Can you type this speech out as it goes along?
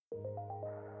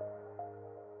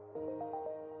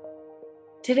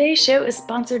Today's show is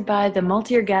sponsored by the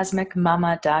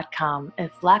multiorgasmicmama.com.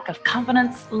 If lack of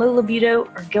confidence, low libido,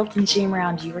 or guilt and shame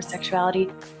around your sexuality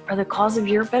are the cause of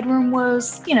your bedroom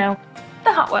woes, the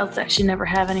hot wild sex you never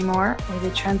have anymore, or the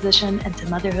transition into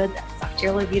motherhood that sucked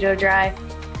your libido dry,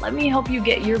 let me help you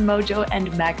get your mojo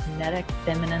and magnetic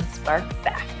feminine spark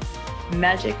back.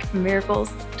 Magic,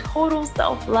 miracles, total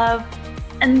self-love,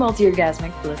 and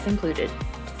multi-orgasmic bliss included.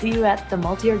 See you at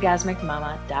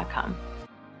themultiorgasmicmama.com.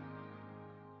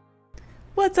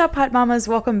 What's up, hot mamas?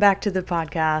 Welcome back to the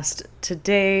podcast.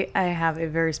 Today, I have a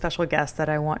very special guest that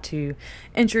I want to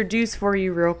introduce for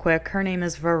you real quick. Her name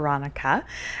is Veronica,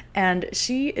 and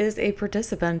she is a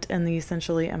participant in the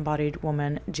Essentially Embodied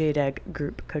Woman JDEG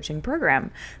group coaching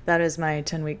program. That is my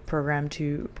 10-week program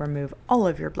to remove all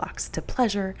of your blocks to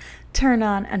pleasure, turn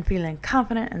on, and feeling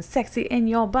confident and sexy in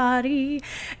your body.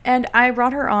 And I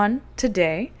brought her on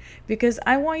today because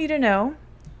I want you to know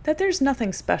that there's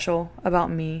nothing special about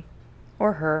me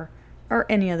or her, or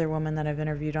any other woman that I've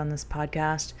interviewed on this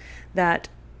podcast, that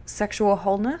sexual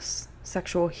wholeness,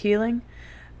 sexual healing,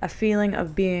 a feeling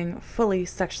of being fully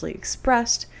sexually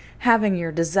expressed, having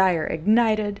your desire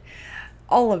ignited,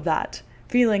 all of that,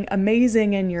 feeling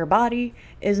amazing in your body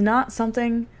is not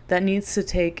something that needs to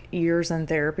take years in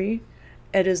therapy.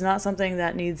 It is not something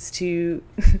that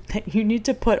that you need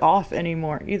to put off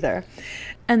anymore either.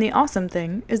 And the awesome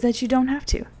thing is that you don't have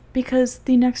to, because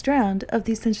the next round of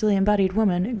the Essentially Embodied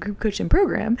Woman group coaching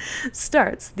program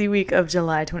starts the week of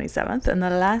July 27th, and the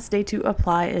last day to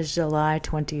apply is July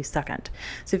 22nd.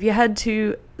 So if you head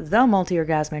to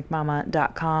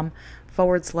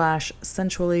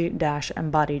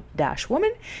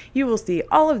themultiorgasmicmama.com/sensually-embodied-woman, you will see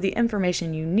all of the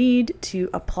information you need to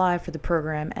apply for the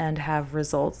program and have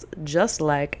results just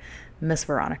like Miss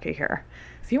Veronica here.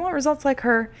 If you want results like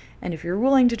her, and if you're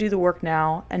willing to do the work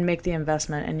now and make the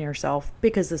investment in yourself,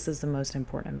 because this is the most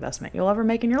important investment you'll ever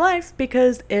make in your life,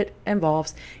 because it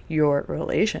involves your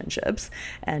relationships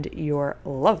and your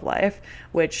love life,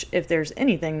 which if there's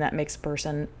anything that makes a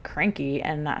person cranky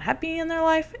and not happy in their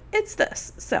life, it's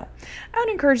this. So I would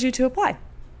encourage you to apply.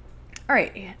 All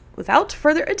right, without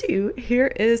further ado, here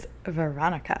is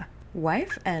Veronica,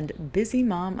 wife and busy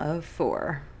mom of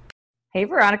 4. Hey,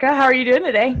 Veronica, how are you doing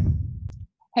today?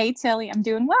 Hey, Tilly, I'm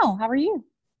doing well. How are you?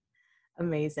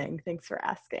 Amazing. Thanks for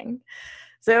asking.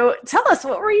 So tell us,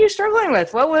 what were you struggling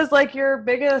with? What was like your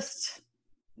biggest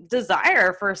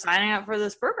desire for signing up for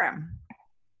this program?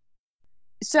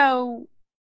 So,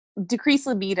 decreased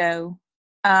libido.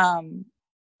 I'm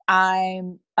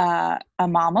a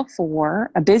mom of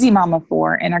 4, a busy mom of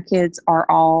 4, and our kids are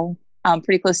all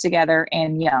pretty close together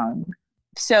and young.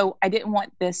 So I didn't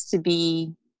want this to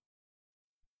be,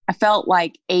 I felt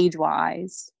like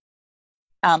age-wise,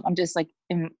 I'm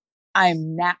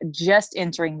not just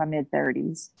entering my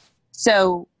mid-30s.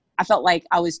 So I felt like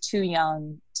I was too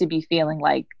young to be feeling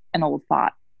like an old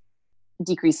thought.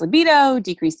 Decreased libido,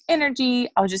 decreased energy.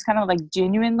 I was just kind of like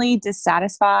genuinely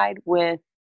dissatisfied with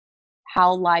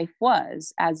how life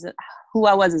was, who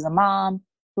I was as a mom,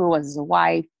 who I was as a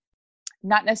wife,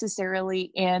 not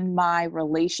necessarily in my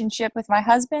relationship with my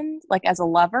husband, like as a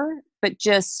lover, but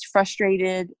just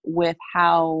frustrated with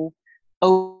how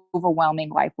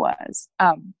overwhelming life was.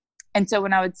 And so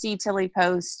when I would see Tilly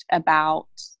post about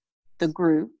the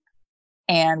group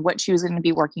and what she was going to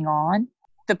be working on,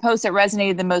 the posts that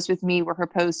resonated the most with me were her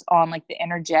posts on like the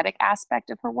energetic aspect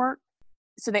of her work.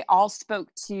 So they all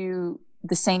spoke to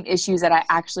the same issues that I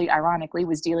actually, ironically,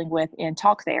 was dealing with in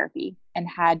talk therapy and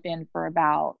had been for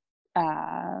about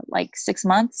 6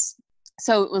 months.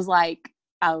 So it was like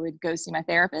I would go see my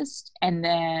therapist, and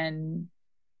then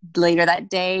later that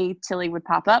day, Tilly would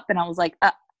pop up, and I was like,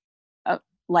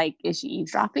 is she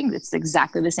eavesdropping? It's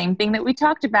exactly the same thing that we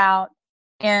talked about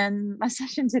in my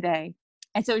session today.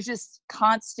 And so it's just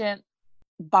constant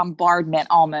bombardment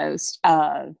almost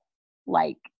of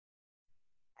like,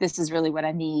 this is really what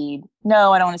I need.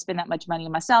 No, I don't want to spend that much money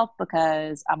on myself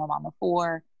because I'm a mom of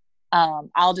 4.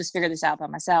 I'll just figure this out by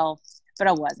myself, but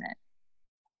I wasn't.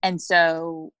 And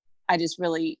so I just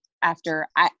really, after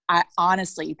I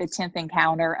honestly, the 10th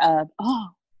encounter of,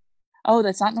 oh,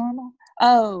 that's not normal.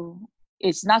 Oh,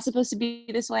 it's not supposed to be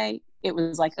this way. It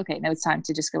was like, okay, no, it's time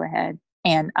to just go ahead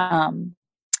and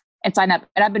sign up.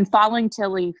 And I've been following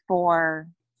Tilly for,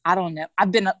 I don't know.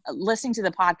 I've been listening to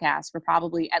the podcast for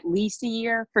probably at least a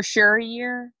year, for sure a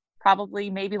year, probably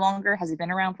maybe longer. Has it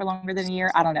been around for longer than a year?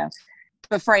 I don't know.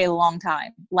 But for a long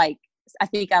time. Like, I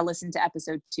think I listened to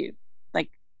episode 2. Like,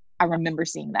 I remember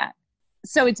seeing that.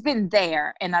 So it's been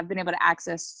there, and I've been able to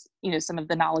access, some of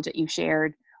the knowledge that you've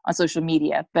shared on social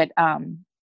media. But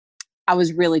I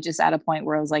was really just at a point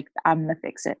where I was like, I'm going to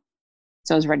fix it.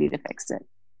 So I was ready to fix it.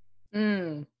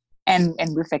 Mm. and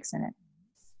we're fixing it.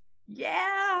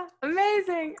 Yeah.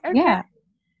 Amazing. Okay. Yeah.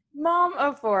 Mom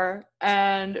of four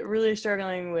and really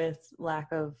struggling with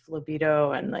lack of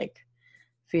libido and like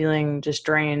feeling just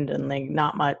drained and like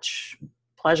not much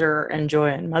pleasure and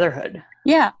joy in motherhood.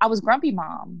 Yeah. I was grumpy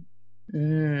mom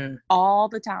Mm. all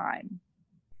the time,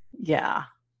 Yeah.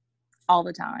 all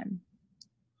the time.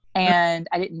 And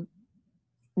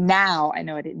now I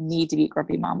know I didn't need to be a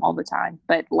grumpy mom all the time,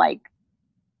 but like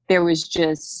there was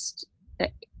just,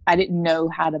 I didn't know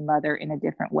how to mother in a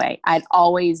different way. I'd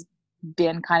always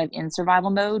been kind of in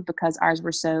survival mode because our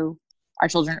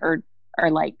children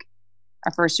are like,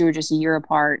 our first two were just a year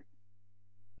apart.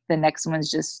 The next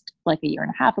one's just like a year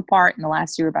and a half apart. And the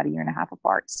last two were about a year and a half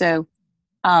apart. So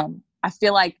I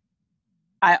feel like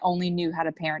I only knew how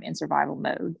to parent in survival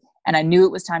mode, and I knew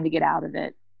it was time to get out of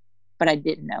it, but I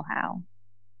didn't know how.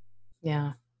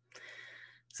 Yeah.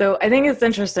 So I think it's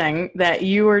interesting that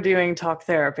you were doing talk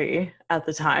therapy at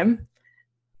the time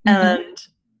Mm-hmm.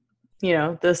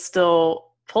 and this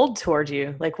still pulled toward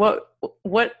you. Like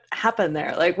what happened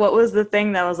there? Like what was the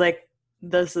thing that was like,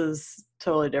 this is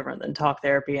totally different than talk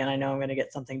therapy and I know I'm going to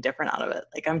get something different out of it.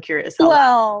 Like I'm curious how that.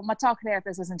 Well, my talk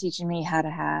therapist wasn't teaching me how to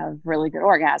have really good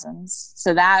orgasms,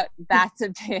 so that's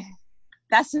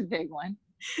a big one.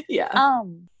 Yeah.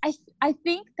 I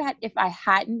think that if I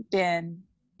hadn't been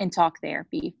in talk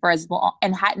therapy for as long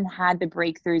and hadn't had the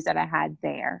breakthroughs that I had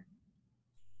there,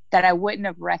 that I wouldn't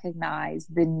have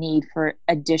recognized the need for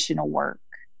additional work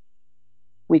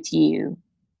with you,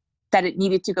 that it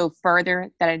needed to go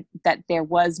further, that there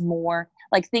was more,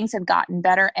 like things had gotten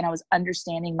better and I was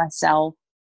understanding myself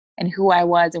and who I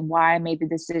was and why I made the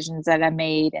decisions that I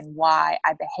made and why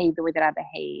I behaved the way that I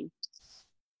behaved.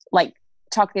 Like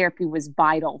talk therapy was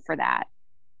vital for that.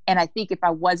 And I think if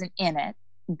I wasn't in it,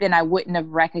 then I wouldn't have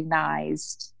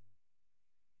recognized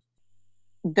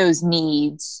those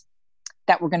needs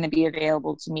that were going to be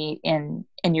available to me in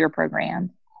your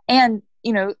program. And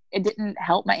it didn't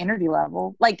help my energy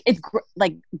level. Like it's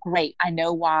like great. I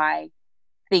know why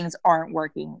things aren't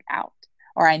working out,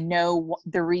 or I know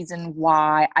the reason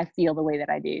why I feel the way that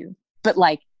I do. But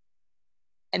like,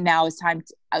 and now it's time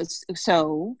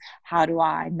so how do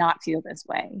I not feel this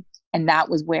way? And that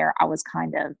was where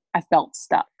I felt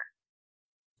stuck.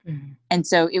 Mm-hmm. And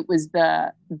so it was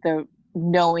the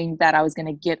knowing that I was going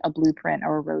to get a blueprint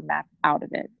or a roadmap out of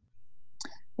it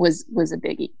was a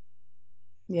biggie.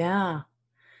 Yeah.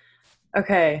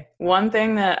 Okay. One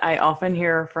thing that I often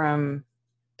hear from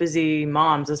busy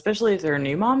moms, especially if they're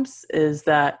new moms, is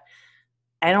that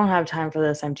I don't have time for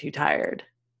this. I'm too tired.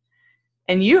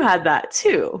 And you had that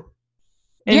too.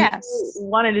 And you Yes.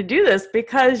 wanted to do this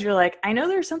because you're like, I know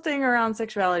there's something around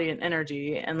sexuality and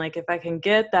energy. And like, if I can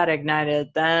get that ignited,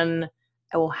 then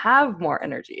I will have more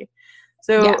energy.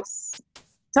 So Yes.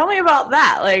 tell me about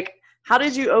that. Like, how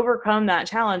did you overcome that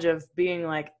challenge of being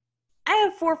like, I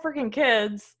have 4 freaking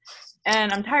kids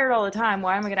and I'm tired all the time.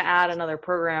 Why am I going to add another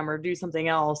program or do something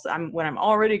else when I'm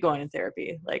already going to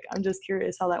therapy? Like, I'm just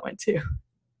curious how that went too.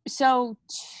 So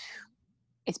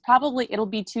it'll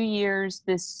be 2 years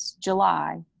this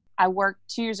July. 2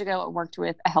 years ago, I worked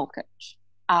with a health coach.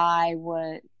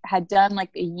 Had done like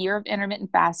a year of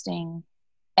intermittent fasting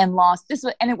and lost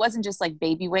and it wasn't just like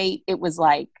baby weight. It was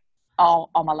like all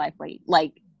my life weight.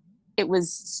 Like it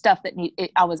was stuff that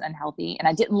I was unhealthy and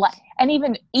I didn't like, and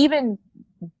even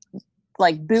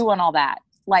like boo on all that.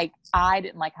 Like I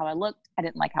didn't like how I looked. I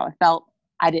didn't like how I felt.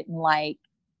 I didn't like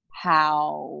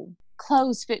how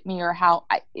clothes fit me or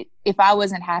if I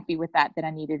wasn't happy with that, then I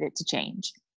needed it to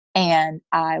change. And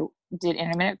I did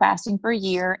intermittent fasting for a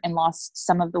year and lost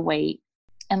some of the weight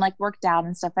and like worked out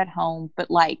and stuff at home, but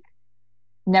like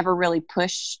never really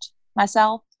pushed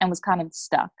myself and was kind of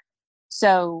stuck.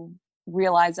 So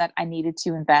realized that I needed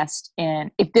to invest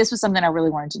in, if this was something I really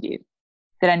wanted to do,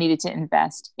 that I needed to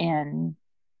invest in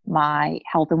my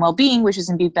health and well-being, which is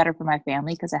going to be better for my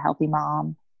family because a healthy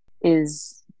mom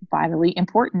is vitally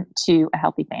important to a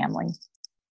healthy family.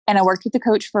 And I worked with the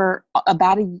coach for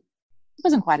it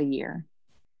wasn't quite a year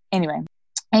anyway,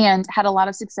 and had a lot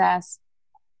of success.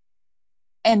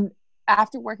 And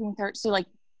after working with her, so like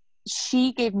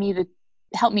she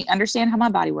helped me understand how my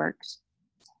body works,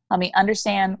 let me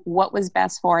understand what was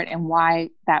best for it and why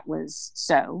that was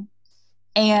so,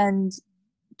 and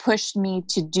pushed me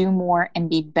to do more and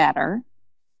be better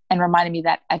and reminded me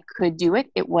that I could do it.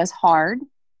 It was hard.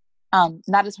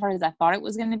 Not as hard as I thought it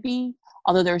was going to be,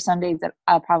 although there were some days that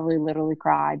I probably literally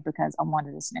cried because I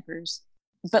wanted a Snickers.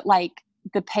 But like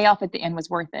the payoff at the end was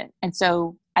worth it. And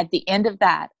so at the end of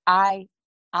that, I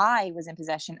was in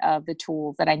possession of the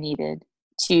tools that I needed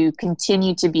to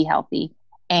continue to be healthy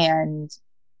and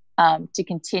to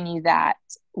continue that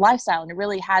lifestyle. And it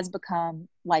really has become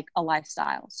like a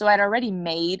lifestyle. So I'd already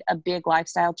made a big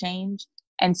lifestyle change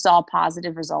and saw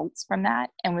positive results from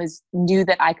that, and knew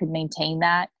that I could maintain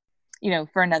that,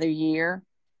 for another year,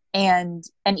 and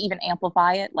even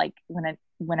amplify it like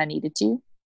when I needed to.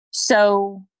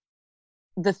 So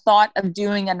the thought of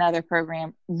doing another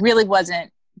program really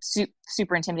wasn't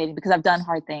super intimidating, because I've done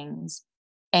hard things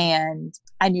and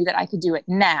I knew that I could do it.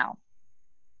 Now,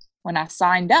 when I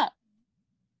signed up,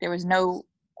 there was no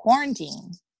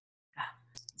quarantine.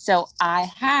 So I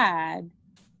had,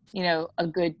 a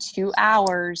good 2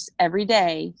 hours every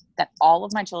day that all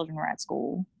of my children were at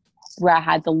school, where I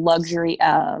had the luxury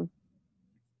of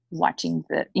watching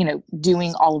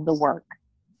doing all of the work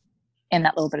in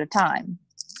that little bit of time.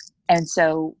 And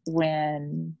so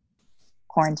when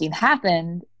quarantine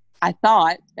happened, I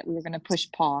thought that we were going to push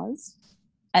pause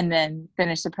and then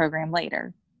finish the program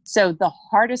later. So the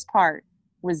hardest part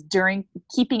was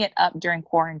keeping it up during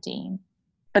quarantine.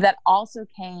 But that also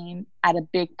came at a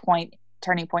big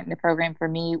turning point in the program for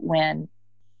me, when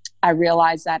I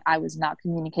realized that I was not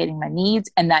communicating my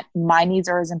needs, and that my needs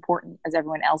are as important as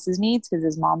everyone else's needs, because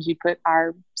as moms, we put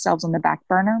ourselves on the back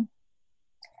burner.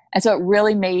 And so it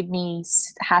really made me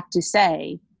have to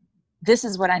say, this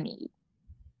is what I need.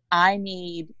 I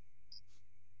need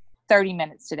 30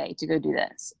 minutes today to go do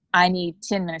this. I need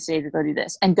 10 minutes today to go do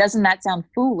this. And doesn't that sound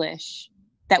foolish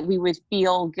that we would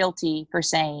feel guilty for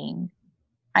saying,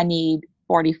 I need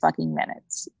 40 fucking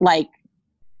minutes? Like,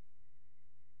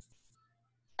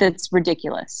 that's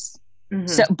ridiculous. Mm-hmm.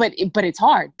 So, but it's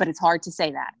hard to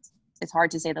say that. It's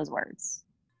hard to say those words.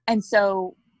 And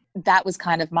so that was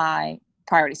kind of my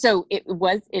priority. So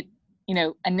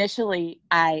initially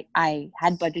I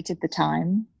had budgeted the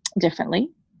time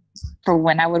differently for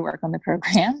when I would work on the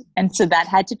program. And so that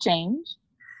had to change.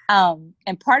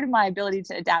 And part of my ability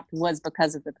to adapt was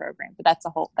because of the program, but that's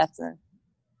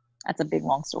a big,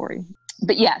 long story.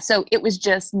 But yeah, so it was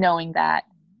just knowing that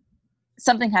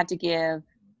something had to give.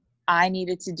 I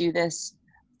needed to do this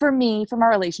for me, for my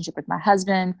relationship with my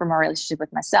husband, for my relationship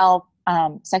with myself.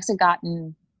 Sex had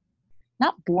gotten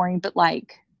not boring, but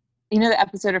like, the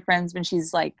episode of Friends when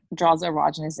she's like draws the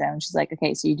erogenous zone. She's like,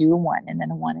 okay, so you do a 1 and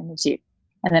then a 1 and a 2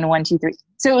 and then a 1, 2, 3.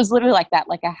 So it was literally like that.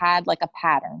 Like I had like a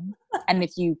pattern, and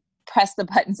if you press the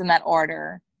buttons in that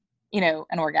order, an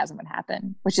orgasm would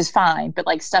happen, which is fine. But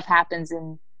like stuff happens,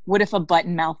 and what if a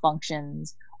button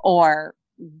malfunctions or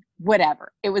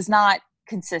whatever? It was not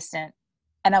consistent,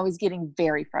 and I was getting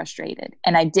very frustrated,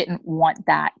 and I didn't want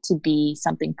that to be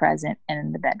something present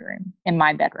in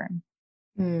my bedroom.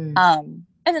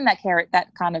 And then that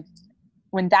kind of,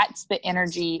 when that's the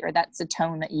energy or that's the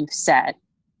tone that you've set,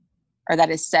 or that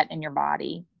is set in your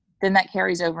body, then that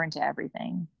carries over into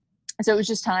everything. And so it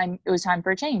was time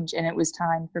for a change. And it was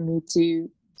time for me to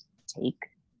take,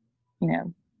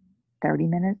 30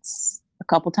 minutes a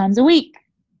couple times a week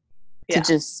to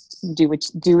just do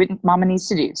what mama needs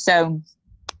to do. So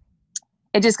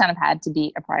it just kind of had to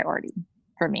be a priority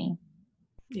for me.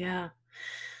 Yeah.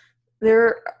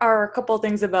 There are a couple of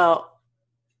things about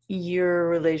your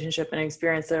relationship and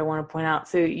experience that I want to point out.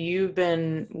 So you've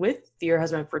been with your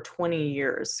husband for 20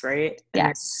 years, right? And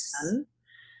yes.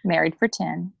 Married for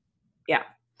 10. Yeah.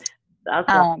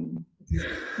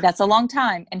 That's a long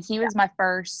time. And he was my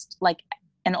first,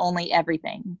 and only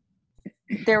everything.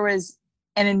 There was,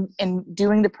 and in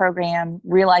doing the program,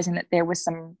 realizing that there was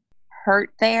some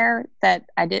hurt there that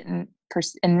I didn't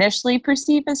initially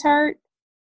perceive as hurt,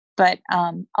 but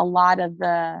a lot of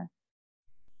the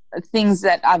things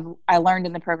that I learned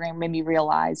in the program made me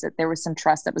realize that there was some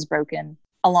trust that was broken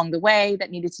along the way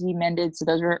that needed to be mended. So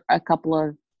those were a couple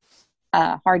of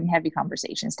hard and heavy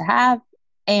conversations to have.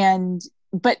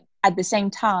 But at the same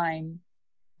time,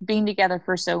 being together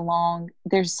for so long,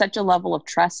 there's such a level of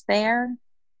trust there.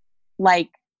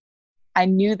 Like, I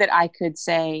knew that I could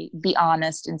be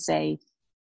honest and say,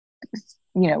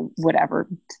 whatever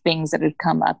things that had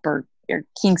come up or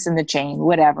kinks in the chain,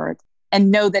 whatever,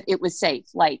 and know that it was safe.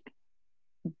 Like,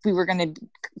 we were going to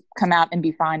come out and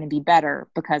be fine and be better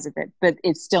because of it, but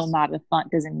it's still not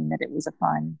doesn't mean that it was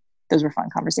those were fun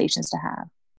conversations to have.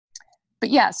 But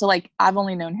yeah, so I've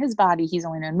only known his body, he's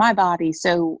only known my body.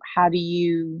 So how do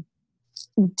you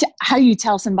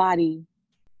tell somebody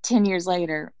 10 years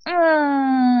later,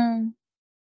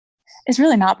 it's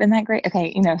really not been that great.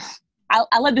 Okay.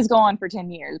 I let this go on for 10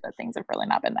 years, but things have really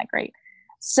not been that great.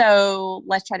 So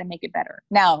let's try to make it better.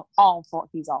 Now,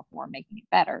 he's all for making it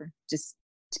better. Just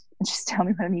tell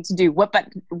me what I need to do. What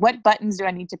buttons do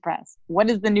I need to press?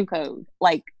 What is the new code?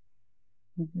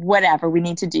 Whatever we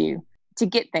need to do to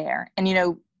get there. And,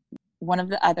 one of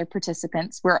the other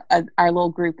participants, our little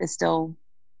group is still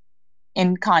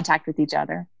in contact with each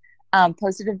other.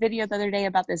 Posted a video the other day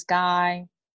about this guy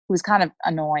who was kind of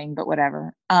annoying, but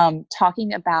whatever,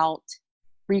 talking about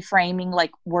reframing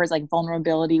like words like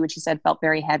vulnerability, which he said felt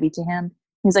very heavy to him.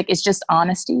 He's like, it's just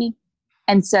honesty.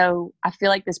 And so I feel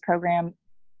like this program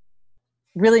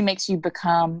really makes you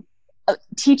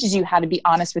teaches you how to be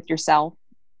honest with yourself.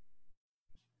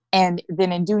 And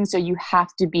then in doing so, you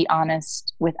have to be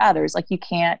honest with others. Like you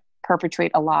can't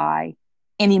perpetrate a lie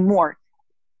anymore.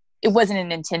 It wasn't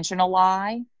an intentional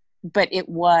lie, but it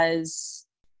was,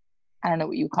 I don't know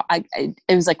what you call it.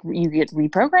 It was like you get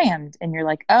reprogrammed and you're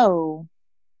like, oh,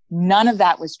 none of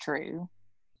that was true.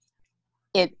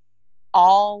 It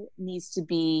all needs to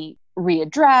be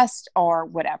readdressed or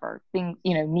whatever.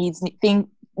 Needs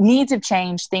have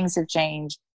changed, things have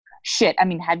changed. Shit. I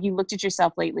mean, have you looked at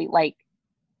yourself lately? Like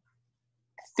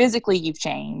physically you've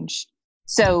changed.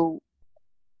 So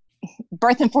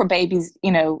birthing four babies,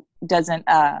 doesn't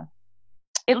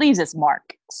it leaves its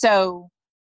mark. So,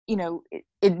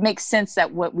 it makes sense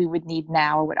that what we would need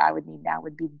now or what I would need now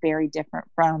would be very different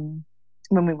from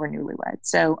when we were newlyweds.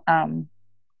 So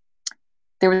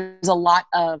there was a lot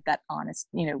of that honest,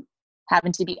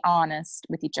 having to be honest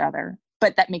with each other,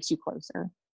 but that makes you closer.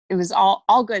 It was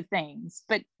all good things,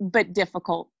 but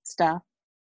difficult stuff.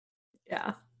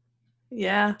 Yeah.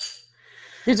 Yeah.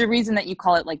 There's a reason that you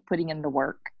call it like putting in the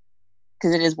work,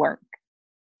 because it is work.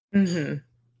 Mm-hmm.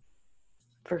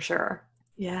 For sure.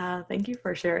 Yeah. Thank you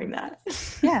for sharing that.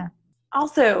 Yeah.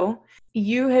 Also,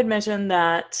 you had mentioned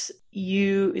that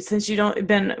since you don't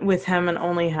been with him and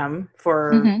only him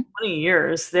for 20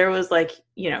 years, there was like,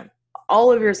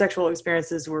 all of your sexual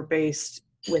experiences were based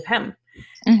with him.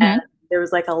 And there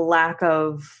was like a lack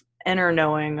of inner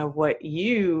knowing of what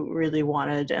you really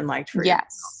wanted and liked for yourself.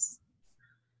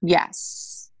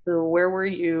 Yes. So where were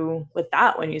you with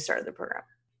that when you started the program?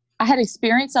 I had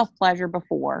experienced self-pleasure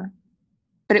before,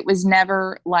 but it was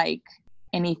never like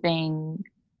anything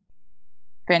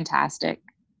fantastic.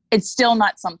 It's still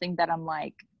not something that I'm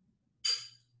like,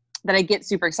 that I get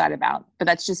super excited about, but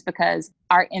that's just because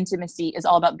our intimacy is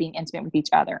all about being intimate with each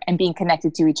other and being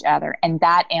connected to each other. And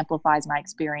that amplifies my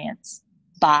experience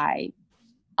by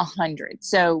 100.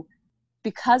 So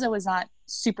because I was not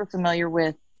super familiar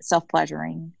with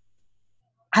self-pleasuring,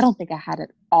 I don't think I had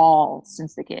it all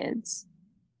since the kids.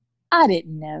 I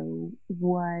didn't know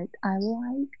what I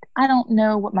liked. I don't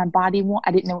know what my body wanted.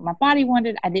 I didn't know what my body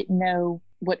wanted. I didn't know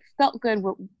what felt good,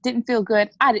 what didn't feel good.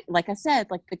 Like I said,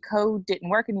 like the code didn't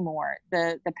work anymore.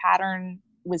 The pattern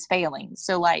was failing.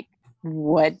 So like,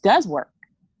 what does work?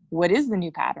 What is the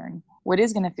new pattern? What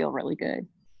is going to feel really good?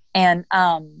 And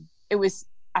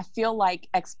I feel like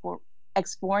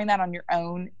exploring that on your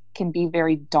own can be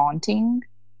very daunting.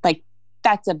 Like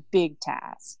that's a big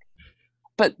task.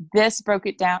 But this broke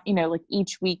it down, like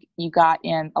each week you got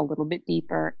in a little bit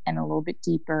deeper and a little bit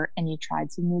deeper and you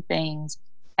tried some new things.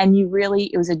 And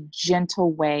it was a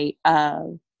gentle way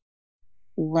of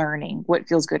learning what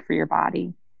feels good for your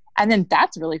body. And then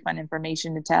that's really fun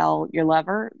information to tell your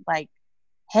lover. Like,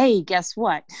 hey, guess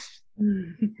what?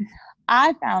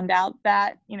 I found out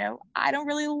that, I don't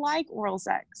really like oral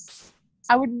sex.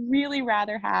 I would really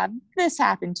rather have this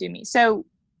happen to me. So,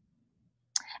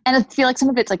 and I feel like some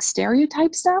of it's like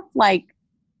stereotype stuff, like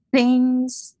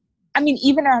things,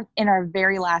 even in our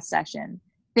very last session,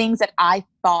 things that I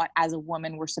thought as a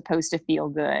woman were supposed to feel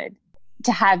good,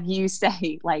 to have you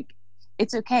say like,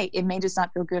 it's okay, it may just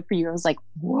not feel good for you. I was like,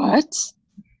 what?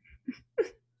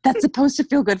 That's supposed to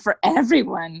feel good for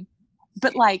everyone.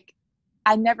 But like,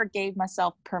 I never gave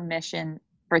myself permission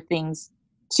for things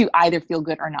to either feel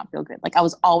good or not feel good. Like I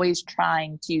was always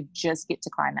trying to just get to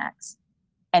climax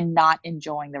and not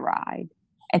enjoying the ride.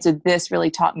 And so this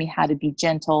really taught me how to be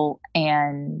gentle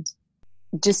and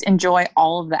just enjoy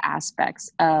all of the aspects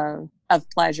of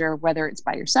pleasure, whether it's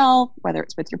by yourself, whether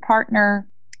it's with your partner,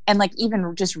 and like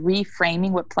even just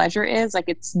reframing what pleasure is. Like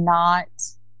it's not,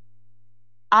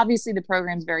 obviously the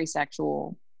program's very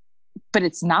sexual, but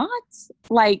it's not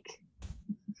like,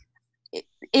 it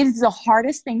is the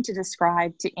hardest thing to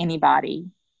describe to anybody.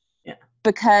 Yeah.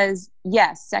 Because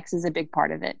yes, sex is a big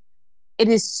part of it. It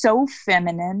is so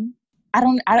feminine.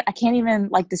 I can't even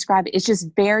like describe it. It's just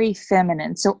very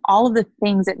feminine. So all of the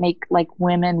things that make like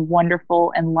women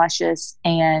wonderful and luscious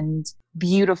and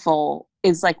beautiful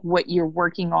is like what you're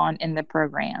working on in the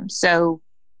program. So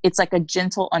it's like a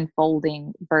gentle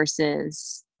unfolding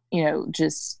versus,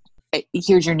 just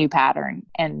here's your new pattern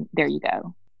and there you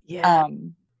go. Yeah.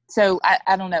 So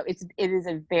I don't know. It is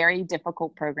a very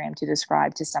difficult program to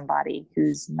describe to somebody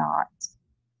who's not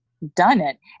done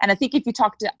it. And I think if you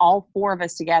talk to all four of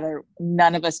us together,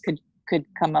 none of us could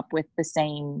come up with the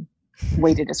same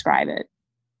way to describe it.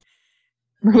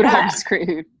 we would all Yeah. be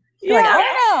screwed. You're like, Yeah. I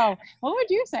don't know. What would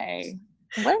you say?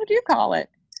 What would you call it?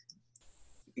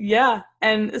 Yeah.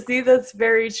 And see, that's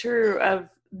very true of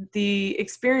the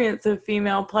experience of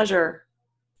female pleasure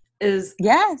is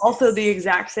also the Yes.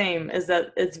 exact same, is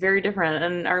that it's very different.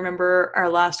 And I remember our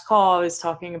last call, I was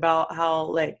talking about how,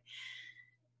 like,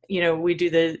 we do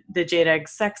the Jade Egg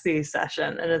Sexy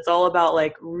session, and it's all about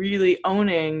like really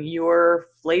owning your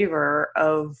flavor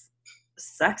of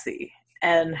sexy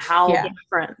and how Yeah.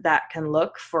 different that can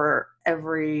look for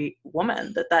every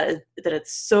woman, that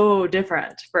it's so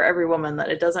different for every woman, that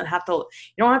it doesn't have to,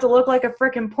 you don't have to look like a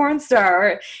freaking porn star,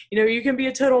 or, you can be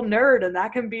a total nerd and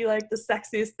that can be like the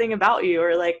sexiest thing about you,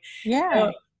 or like,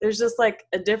 Yeah. there's just like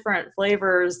a different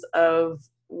flavors of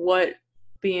what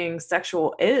being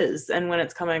sexual is, and when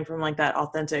it's coming from like that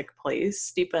authentic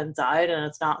place deep inside, and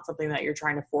it's not something that you're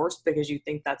trying to force because you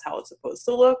think that's how it's supposed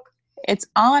to look. It's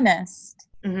honest.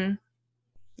 Mm-hmm.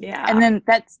 Yeah. And then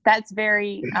that's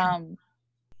very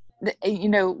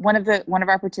one of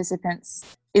our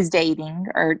participants is dating,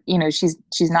 or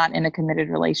she's not in a committed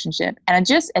relationship, and I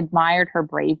just admired her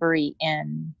bravery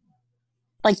in,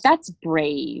 like, that's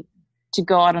brave to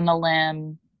go out on a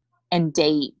limb and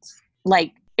date.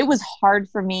 Like, it was hard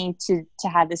for me to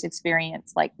have this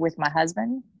experience, like, with my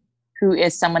husband, who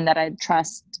is someone that I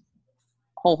trust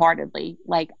wholeheartedly.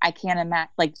 Like, I can't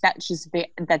imagine, like, that's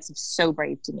so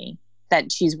brave to me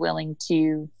that she's willing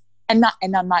to, and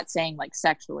I'm not saying like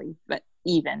sexually, but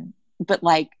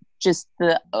like just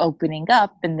the opening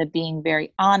up and the being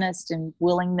very honest and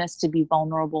willingness to be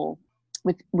vulnerable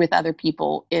with other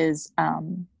people is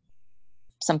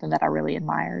something that I really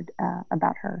admired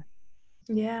about her.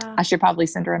 Yeah. I should probably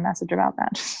send her a message about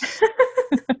that.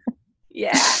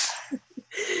 Yeah.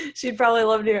 She'd probably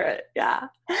love to hear it. Yeah.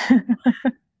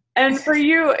 And for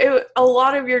you, a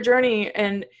lot of your journey,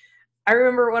 and I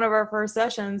remember one of our first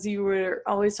sessions, you were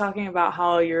always talking about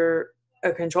how you're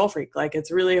a control freak. Like, it's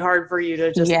really hard for you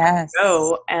to just Yes.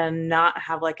 go and not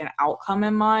have like an outcome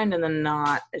in mind and then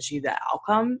not achieve that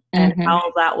outcome. And Mm-hmm.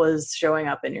 how that was showing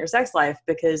up in your sex life,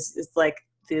 because it's like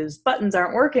these buttons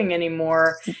aren't working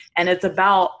anymore. And it's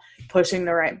about pushing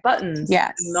the right buttons.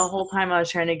 Yes. And the whole time I was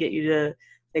trying to get you to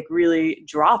like really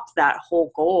drop that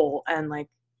whole goal and like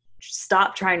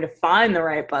stop trying to find the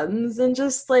right buttons and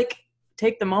just like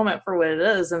take the moment for what it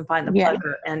is and find the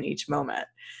pleasure in each moment.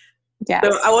 Yes.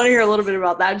 So I want to hear a little bit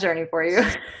about that journey for you.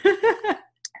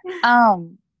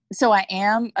 So I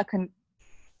am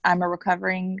I'm a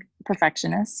recovering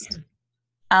perfectionist.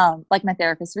 Like my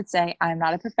therapist would say, I'm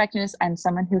not a perfectionist. I'm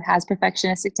someone who has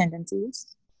perfectionistic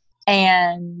tendencies.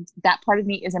 And that part of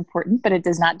me is important, but it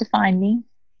does not define me.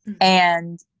 Mm-hmm.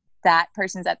 And that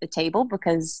person's at the table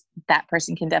because that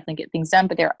person can definitely get things done.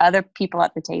 But there are other people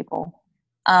at the table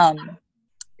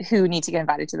who need to get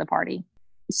invited to the party.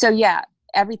 So yeah,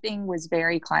 everything was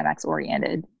very climax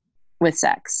oriented with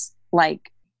sex.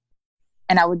 Like,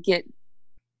 and I would get,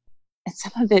 and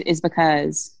some of it is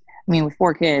because, I mean, with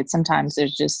 4 kids, sometimes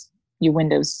there's just your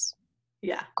windows.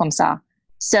 Yeah. Comme ça.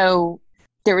 So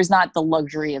there was not the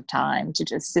luxury of time to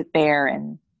just sit there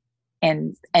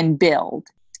and build.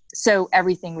 So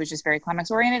everything was just very climax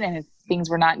oriented. And if things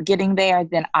were not getting there,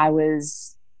 then I would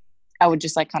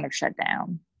just like kind of shut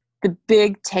down. The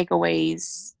big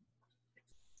takeaways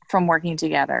from working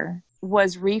together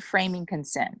was reframing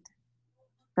consent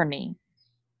for me.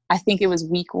 I think it was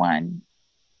week 1.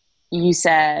 You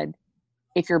said,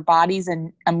 if your body's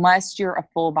unless you're a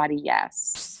full body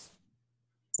yes,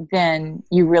 then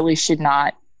you really should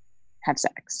not have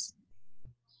sex.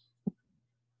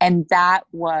 And that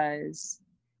was,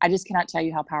 I just cannot tell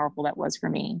you how powerful that was for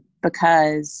me,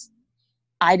 because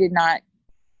I did not,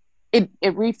 it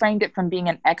reframed it from being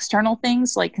an external thing.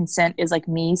 So like consent is like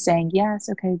me saying, yes,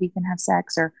 okay, we can have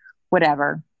sex or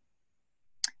whatever,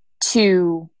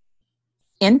 to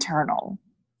internal.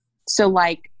 So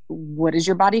like, what is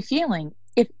your body feeling?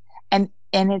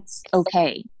 And it's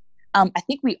okay. I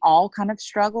think we all kind of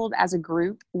struggled as a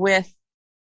group with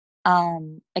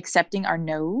accepting our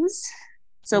no's.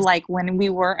 So like when we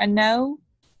were a no,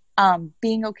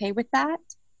 being okay with that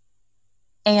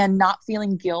and not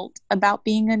feeling guilt about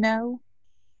being a no.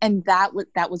 And that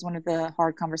was one of the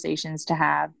hard conversations to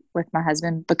have with my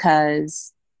husband,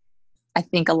 because I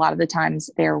think a lot of the times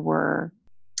it's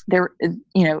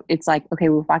like, okay,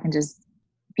 well, if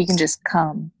you can just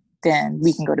come, then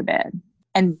we can go to bed.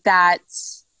 And that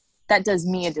does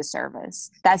me a disservice.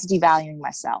 That's devaluing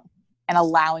myself and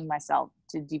allowing myself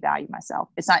to devalue myself.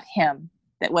 It's not him.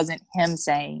 That wasn't him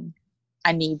saying,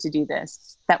 I need to do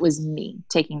this. That was me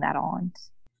taking that on.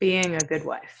 Being a good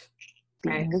wife.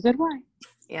 Being a good wife.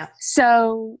 Yeah.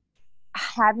 So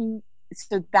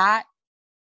that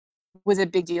was a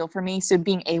big deal for me. So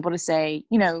being able to say,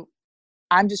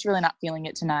 I'm just really not feeling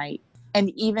it tonight.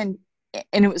 And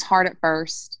it was hard at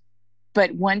first,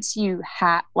 but once you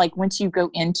go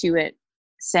into it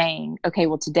saying, okay,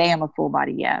 well, today I'm a full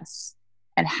body yes,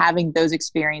 and having those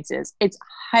experiences, it's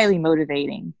highly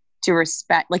motivating to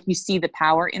respect, like you see the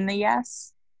power in the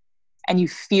yes and you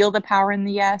feel the power in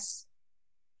the yes.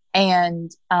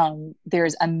 And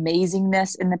there's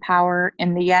amazingness in the power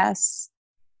in the yes.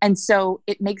 And so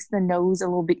it makes the no's a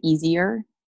little bit easier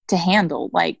to handle.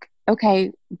 Like,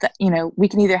 okay, we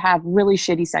can either have really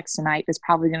shitty sex tonight that's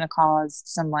probably going to cause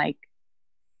some like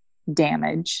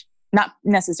damage, not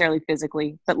necessarily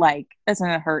physically, but like that's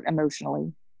going to hurt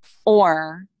emotionally.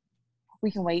 Or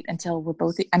we can wait until we're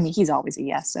both, I mean, he's always a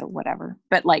yes, so whatever.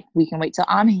 But like, we can wait till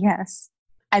I'm a yes.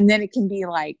 And then it can be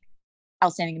like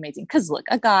outstanding, amazing. Because look,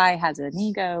 a guy has an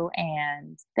ego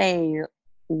and they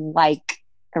like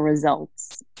the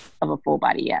results of a full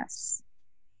body yes.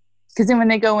 Because then when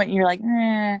they go and you're like,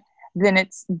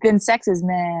 then sex is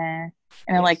meh. And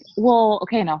they're like, well,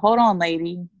 okay, now hold on,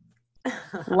 lady.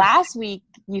 Last week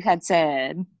you had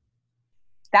said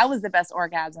that was the best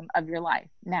orgasm of your life.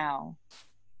 Now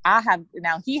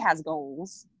he has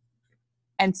goals.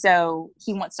 And so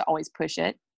he wants to always push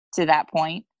it to that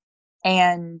point.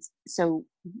 And so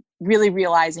really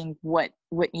realizing what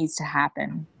needs to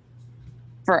happen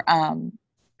for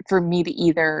me to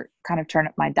either kind of turn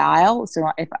up my dial. So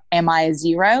am I a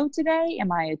 0 today?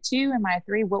 Am I a 2? Am I a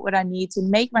 3? What would I need to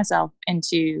make myself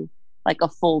into like a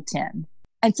full 10?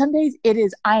 And some days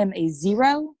I am a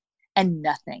 0 and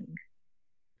nothing.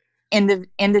 In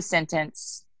the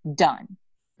sentence, done.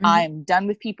 Mm-hmm. I'm done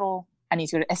with people. I need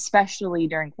to go to, especially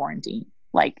during quarantine.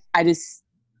 Like I just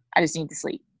need to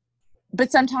sleep.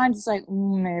 But sometimes it's like,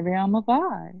 maybe I'm a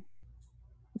 5.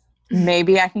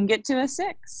 Maybe I can get to a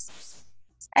 6.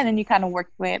 And then you kind of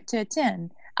work your way up to a 10.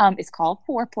 It's called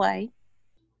foreplay.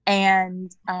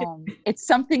 And it's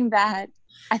something that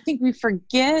I think we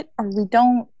forget, or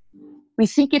we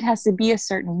think it has to be a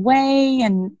certain way.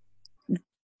 And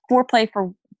foreplay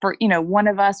for one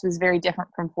of us was very different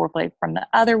from foreplay from the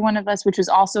other one of us, which was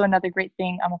also another great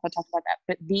thing. I don't know if I talked about that,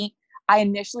 but I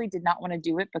initially did not want to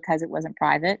do it because it wasn't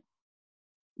private,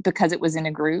 because it was in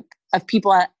a group of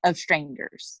people, of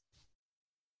strangers.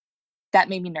 That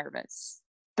made me nervous.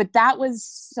 But that was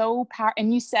so powerful.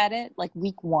 And you said it like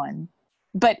week 1,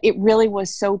 but it really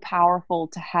was so powerful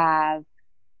to have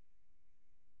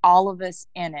all of us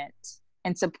in it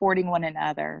and supporting one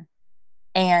another.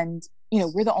 And,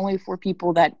 we're the only 4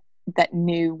 people that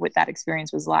knew what that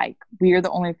experience was like. We are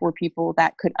the only 4 people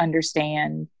that could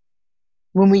understand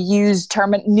when we use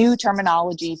new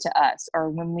terminology to us, or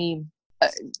when we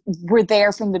were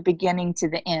there from the beginning to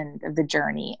the end of the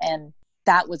journey. And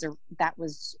that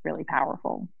was really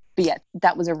powerful. But yeah,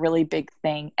 that was a really big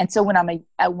thing. And so when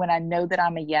I know that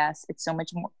I'm a yes, it's so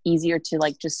much more easier to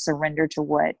like just surrender to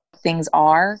what things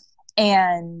are.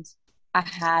 And I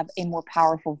have a more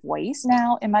powerful voice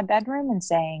now in my bedroom and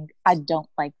saying, I don't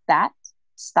like that.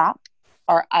 Stop.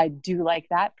 Or I do like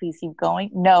that. Please keep going.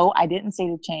 No, I didn't say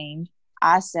to change.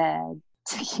 I said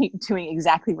to keep doing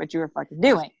exactly what you were fucking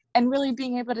doing. And really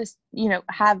being able to,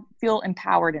 feel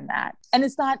empowered in that. And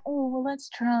it's not, oh, well, let's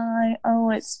try. Oh,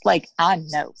 it's like, I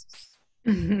know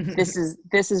this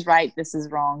is right. This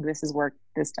is wrong. This is work.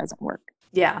 This doesn't work.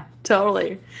 Yeah,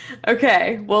 totally.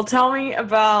 Okay. Well, tell me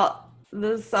about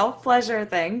the self-pleasure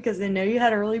thing, because I know you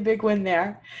had a really big win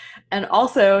there. And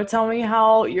also tell me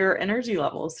how your energy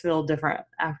levels feel different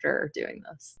after doing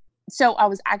this. So I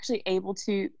was actually able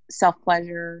to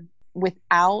self-pleasure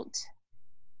without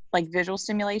like visual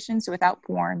stimulation, so without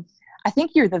porn. I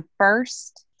think you're the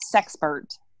first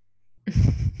sexpert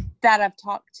that I've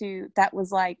talked to that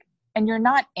was like, and you're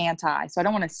not anti, so I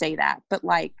don't want to say that, but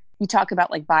like you talk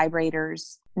about like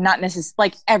vibrators, not necessarily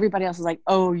like everybody else is like,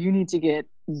 oh, you need to get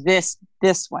this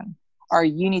one, or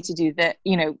you need to do that,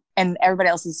 and everybody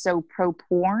else is so pro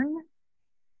porn.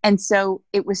 And so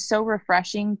it was so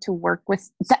refreshing to work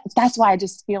with. That's why I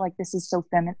just feel like this is so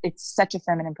feminine. It's such a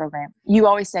feminine program. You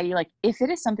always say, you're like, if it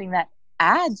is something that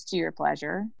adds to your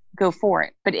pleasure, go for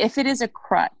it. But if it is a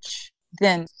crutch,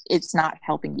 then it's not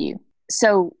helping you.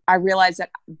 So I realized that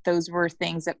those were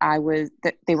things that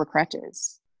they were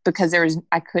crutches, because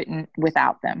I couldn't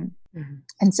without them. Mm-hmm.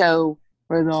 And so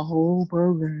for the whole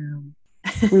program,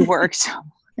 we worked.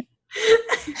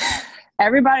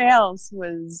 Everybody else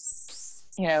was,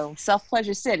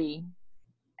 self-pleasure city.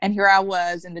 And here I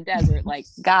was in the desert, like,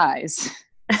 guys,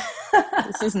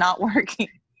 this is not working.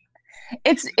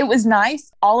 It was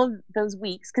nice. All of those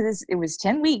weeks, because it was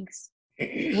 10 weeks,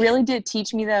 really did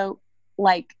teach me though,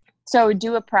 like, so I would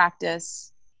do a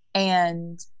practice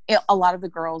and a lot of the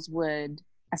girls would,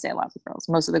 I say a lot of the girls,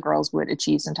 most of the girls would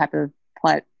achieve some type of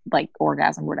like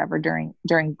orgasm or whatever during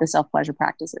the self-pleasure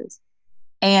practices.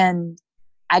 And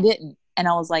I didn't. And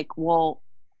I was like, well,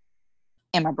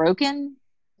 am I broken?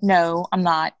 No, I'm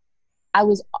not.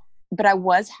 But I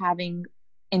was having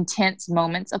intense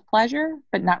moments of pleasure,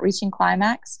 but not reaching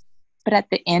climax. But at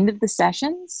the end of the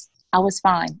sessions, I was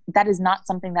fine. That is not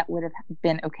something that would have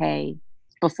been okay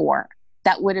before.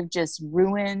 That would have just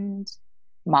ruined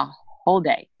my whole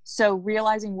day. So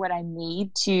realizing what I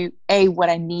need to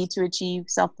achieve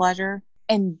self-pleasure,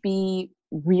 and B,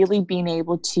 really being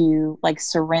able to like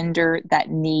surrender that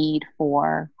need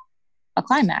for a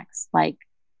climax. Like,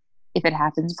 if it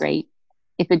happens, great.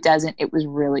 If it doesn't, it was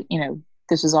really,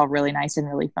 this was all really nice and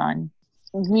really fun.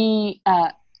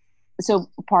 So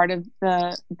part of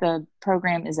the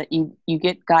program is that you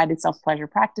get guided self-pleasure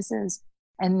practices.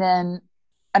 And then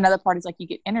another part is like you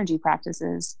get energy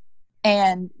practices.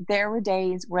 And there were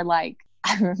days where like,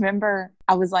 I remember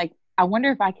I was like, I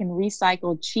wonder if I can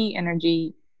recycle chi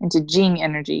energy into jing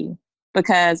energy,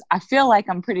 because I feel like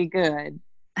I'm pretty good,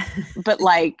 but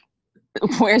like,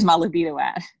 where's my libido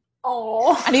at?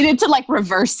 Oh, I needed to like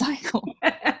reverse cycle.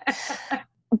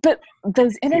 But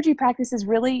those energy practices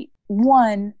really,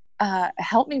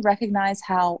 help me recognize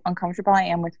how uncomfortable I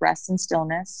am with rest and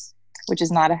stillness, which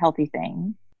is not a healthy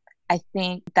thing. I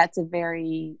think that's a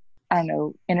very,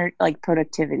 like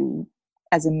productivity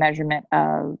as a measurement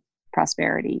of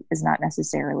prosperity is not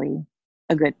necessarily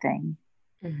a good thing.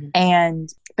 Mm-hmm.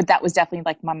 But that was definitely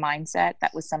like my mindset.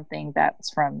 That was something that was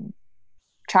from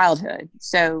childhood.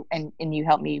 So, and you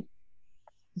helped me.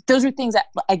 Those are things that,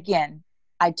 again,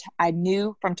 I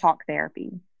knew from talk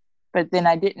therapy, but then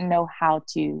I didn't know how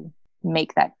to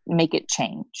make it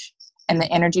change. And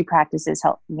the energy practices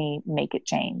helped me make it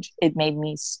change. It made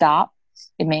me stop.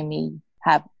 It made me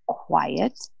have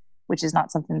quiet, which is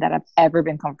not something that I've ever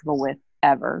been comfortable with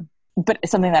ever, but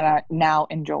it's something that I now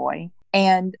enjoy.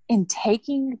 And in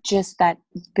taking just that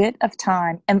bit of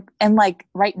time and like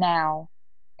right now,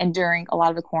 and during a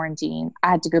lot of the quarantine, I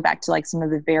had to go back to like some of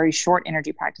the very short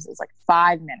energy practices, like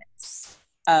 5 minutes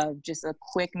of just a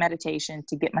quick meditation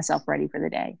to get myself ready for the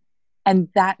day. And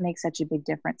that makes such a big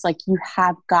difference. Like, you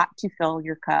have got to fill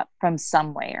your cup from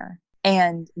somewhere,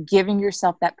 and giving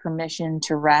yourself that permission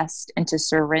to rest and to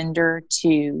surrender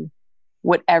to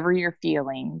whatever you're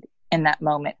feeling in that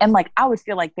moment. And like, I would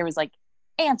feel like there was like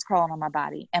ants crawling on my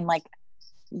body, and like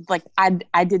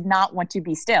I did not want to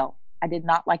be still. I did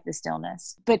not like the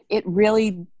stillness, but it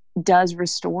really does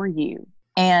restore you.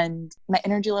 And my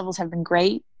energy levels have been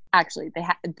great. Actually,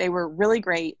 they were really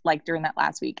great like during that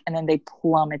last week, and then they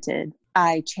plummeted.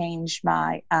 I changed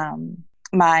my I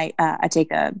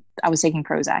was taking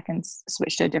Prozac and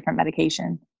switched to a different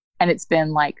medication, and it's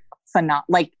been like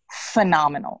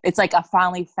phenomenal. It's like I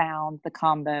finally found the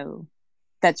combo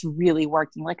that's really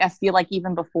working. Like, I feel like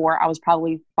even before I was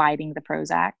probably fighting the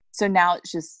Prozac. So now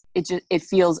it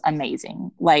feels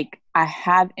amazing. Like, I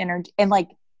have energy, and like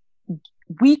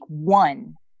week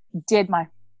 1 did my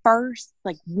first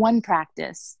like one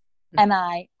practice, and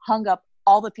I hung up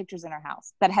all the pictures in our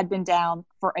house that had been down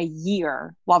for a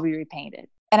year while we repainted.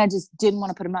 And I just didn't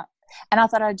want to put them up. And I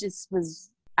thought I just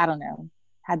was, I don't know,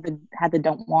 had the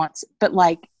don't wants, but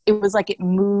like, it was like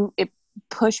it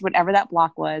pushed whatever that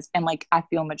block was. And like, I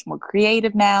feel much more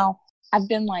creative now. I've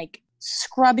been like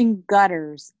scrubbing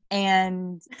gutters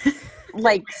and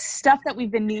like stuff that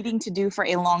we've been needing to do for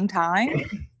a long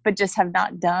time, but just have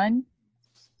not done.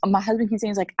 My husband keeps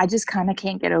saying, he's like, I just kind of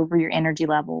can't get over your energy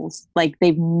levels. Like,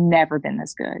 they've never been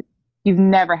this good. You've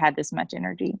never had this much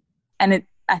energy. And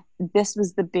this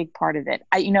was the big part of it.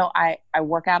 I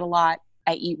work out a lot.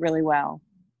 I eat really well.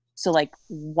 So like,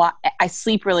 I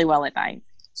sleep really well at night.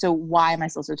 So why am I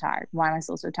still so tired? Why am I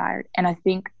still so tired? And I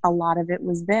think a lot of it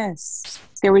was this.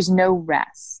 There was no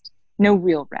rest, no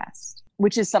real rest,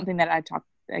 which is something that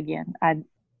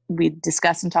we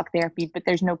discuss in talk therapy, but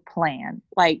there's no plan.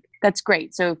 Like, that's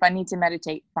great. So if I need to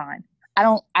meditate, fine.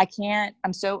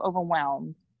 I'm so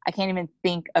overwhelmed. I can't even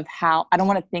I don't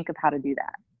want to think of how to do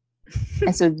that.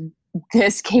 And so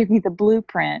this gave me the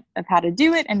blueprint of how to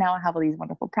do it. And now I have all these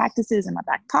wonderful practices in my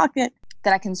back pocket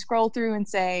that I can scroll through and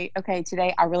say, okay,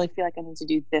 today I really feel like I need to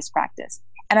do this practice.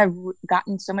 And I've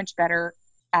gotten so much better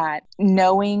at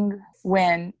knowing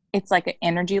when it's like an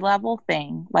energy level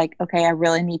thing. Like, okay, I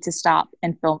really need to stop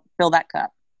and fill that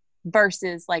cup,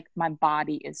 versus like my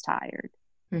body is tired,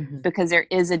 because there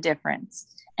is a difference,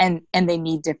 and they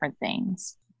need different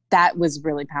things. That was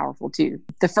really powerful too.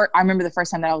 I remember the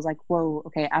first time that I was like, whoa,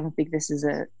 okay, I don't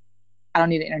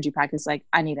need an energy practice. Like,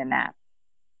 I need a nap.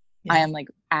 Yeah. I am like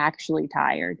actually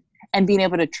tired. and being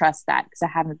able to trust that, because I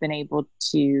haven't been able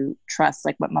to trust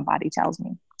like what my body tells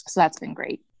me. So that's been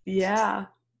great. Yeah.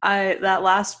 That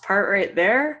last part right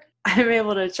there, I'm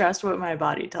able to trust what my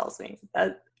body tells me.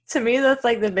 That, to me, that's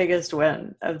like the biggest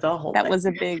win of the whole That thing. was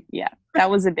a big, yeah, that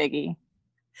was a biggie.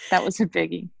 That was a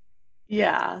biggie.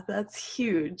 Yeah, that's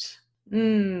huge.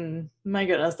 My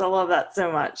goodness, I love that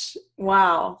so much.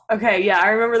 Wow. Okay, yeah, I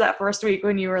remember that first week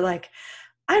when you were like,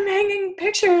 I'm hanging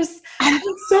pictures. I have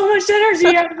so much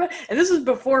energy. And this was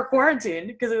before quarantine,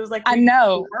 because it was like I week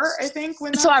know. 4, I think.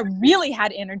 When So that I really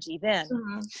had energy then.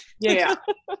 Mhm. Yeah, yeah.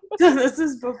 So this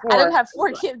is I before. didn't have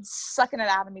 4 kids sucking it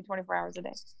out of me 24 hours a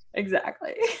day.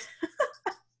 Exactly.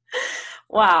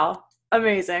 Wow.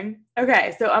 Amazing.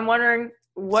 Okay, so I'm wondering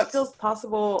what feels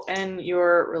possible in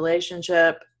your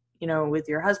relationship, with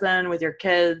your husband, with your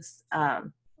kids,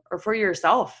 or for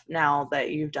yourself now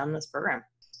that you've done this program.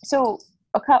 So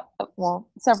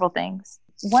several things.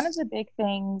 One of the big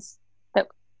things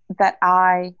that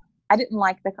I didn't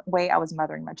like the way I was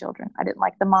mothering my children. I didn't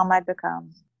like the mom I'd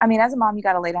become. I mean, as a mom, you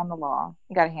got to lay down the law.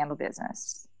 You got to handle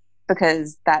business,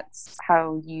 because that's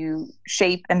how you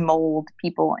shape and mold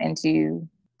people into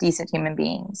decent human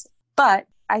beings. But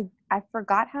I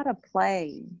forgot how to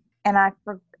play, and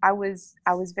I was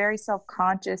very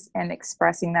self-conscious in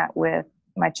expressing that with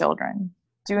my children.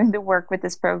 Doing the work with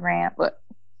this program, but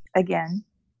again,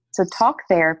 so talk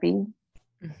therapy.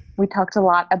 We talked a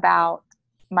lot about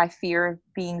my fear of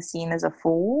being seen as a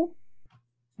fool,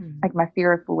 like my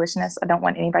fear of foolishness. I don't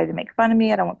want anybody to make fun of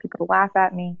me. I don't want people to laugh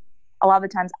at me. A lot of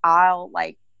the times I'll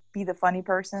like be the funny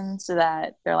person so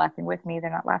that they're laughing with me.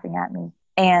 They're not laughing at me.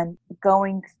 And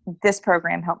this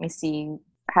program helped me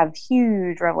have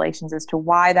huge revelations as to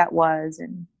why that was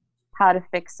and how to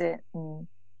fix it, and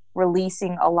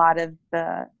releasing a lot of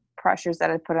the pressures that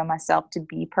I put on myself to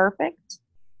be perfect,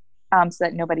 so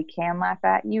that nobody can laugh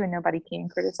at you and nobody can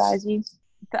criticize you.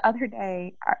 The other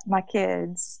day, my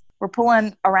kids were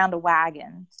pulling around a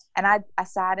wagon, and I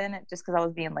sat in it just because I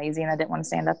was being lazy and I didn't want to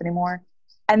stand up anymore.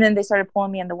 And then they started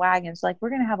pulling me in the wagon. It's like, we're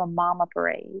going to have a mama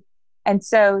parade. And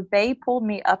so they pulled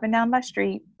me up and down my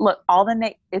street. Look,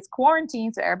 it's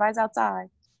quarantine, so everybody's outside.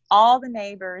 All the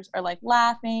neighbors are like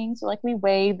laughing. So like we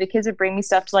waved. The kids would bring me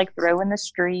stuff to like throw in the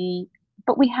street,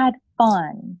 but we had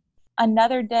fun.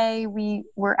 Another day we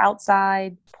were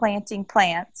outside planting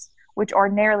plants, which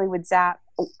ordinarily would zap.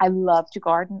 I love to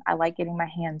garden. I like getting my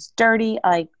hands dirty. I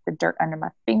like the dirt under my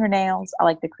fingernails. I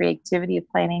like the creativity of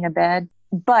planting a bed,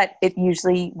 but it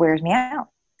usually wears me out.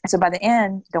 So by the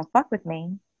end, don't fuck with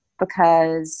me,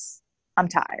 because I'm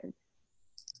tired.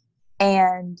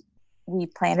 And we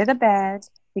planted a bed.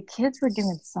 The kids were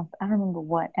doing something, I don't remember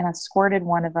what, and I squirted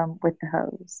one of them with the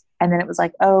hose. And then it was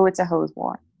like, oh, it's a hose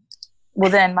wash. Well,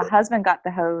 then my husband got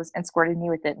the hose and squirted me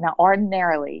with it. Now,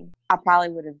 ordinarily, I probably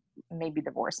would have maybe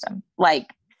divorced him. Like,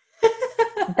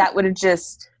 that would have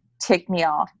just ticked me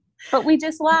off. But we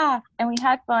just laughed and we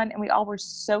had fun and we all were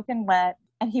soaking wet.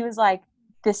 And he was like,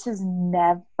 this has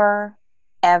never,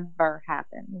 ever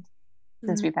happened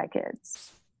since we've had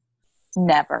kids.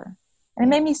 Never. And it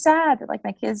made me sad that like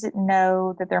my kids didn't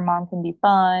know that their mom can be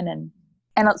fun.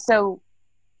 And so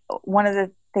one of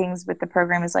the things with the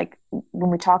program is like, when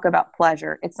we talk about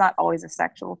pleasure, it's not always a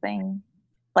sexual thing.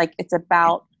 Like, it's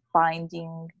about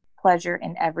finding pleasure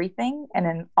in everything and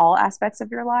in all aspects of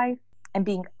your life, and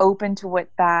being open to what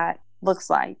that looks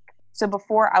like. So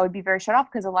before, I would be very shut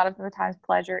off, because a lot of the times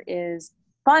pleasure is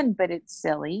fun, but it's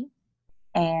silly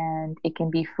and it can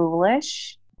be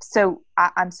foolish. So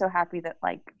I'm so happy that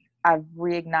like I've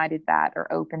reignited that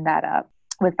or opened that up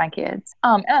with my kids.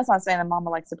 And that's not saying that mama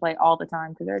likes to play all the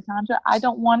time, because there are times that I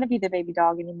don't want to be the baby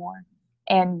dog anymore.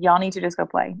 And y'all need to just go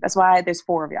play. That's why there's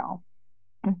 4 of y'all.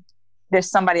 There's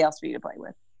somebody else for you to play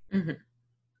with.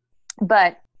 Mm-hmm.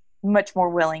 But much more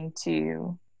willing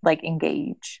to like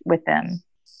engage with them.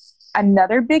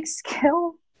 Another big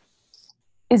skill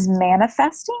is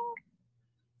manifesting.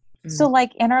 So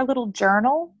like in our little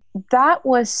journal, that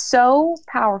was so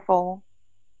powerful.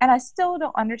 And I still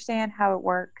don't understand how it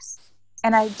works.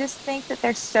 And I just think that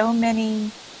there's so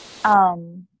many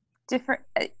different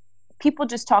people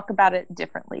just talk about it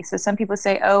differently. So some people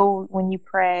say, oh, when you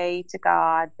pray to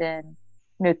God, then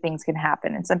things can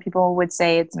happen. And some people would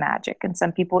say it's magic. And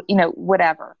some people,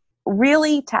 whatever.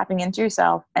 Really tapping into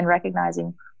yourself and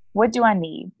recognizing, what do I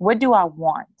need? What do I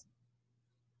want?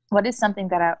 What is something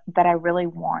that I really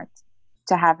want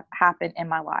to have happen in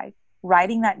my life?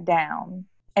 Writing that down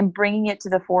and bringing it to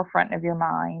the forefront of your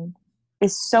mind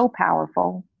is so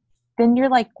powerful. Then you're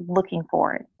like looking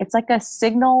for it. It's like a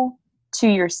signal to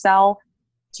yourself,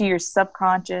 to your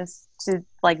subconscious, to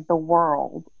like the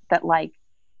world, that like,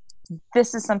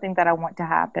 this is something that I want to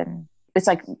happen. It's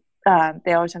like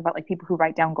they always talk about like people who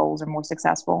write down goals are more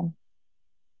successful.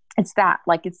 It's that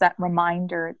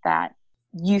reminder that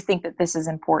you think that this is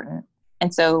important.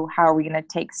 And so how are we going to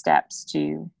take steps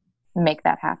to make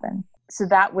that happen? So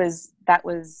that was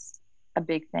a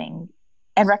big thing.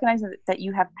 And recognizing that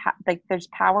you have, like, there's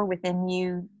power within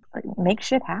you, like, make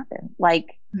shit happen.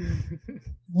 Like,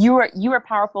 you are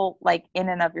powerful, like, in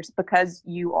and of yourself, because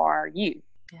you are you.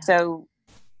 Yeah. So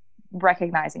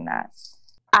recognizing that.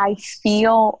 I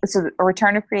feel so a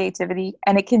return of creativity,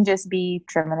 and it can just be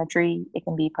trimming a tree. It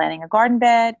can be planting a garden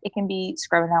bed. It can be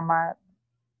scrubbing down my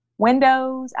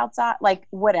windows outside, like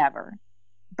whatever.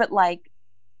 But like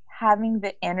having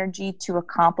the energy to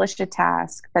accomplish a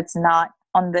task that's not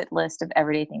on the list of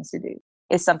everyday things to do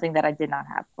is something that I did not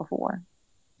have before.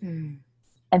 Mm.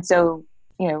 And so,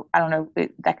 I don't know,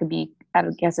 that could be, I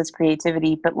guess it's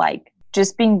creativity, but like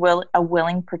just being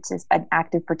an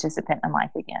active participant in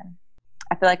life again.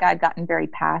 I feel like I'd gotten very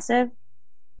passive.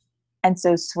 And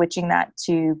so switching that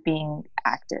to being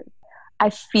active. I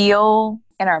feel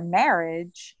in our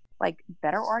marriage, like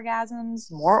better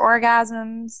orgasms, more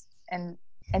orgasms, and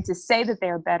to say that they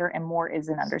are better and more is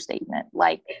an understatement,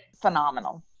 like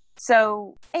phenomenal.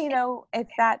 So, if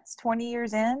that's 20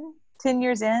 years in, 10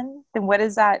 years in, then what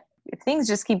is that? If things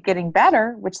just keep getting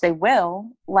better, which they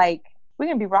will, like, we're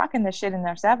going to be rocking this shit in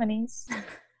our 70s.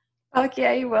 Fuck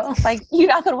yeah, you will. Like, you're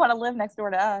not going to want to live next door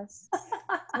to us.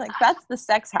 Like, that's the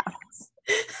sex house.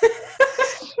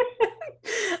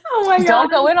 Oh my God.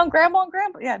 Don't go in on grandma and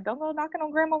grandpa. Yeah, don't go knocking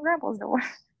on grandma and grandpa's door.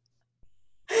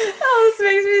 Oh, this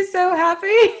makes me so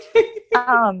happy.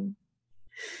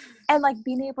 And like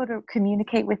being able to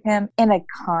communicate with him in a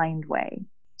kind way.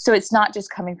 So it's not just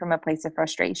coming from a place of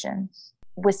frustration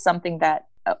with something that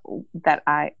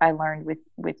I learned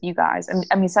with you guys. And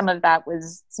I mean, some of that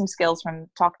was some skills from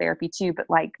talk therapy too, but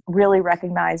like really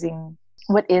recognizing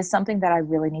what is something that I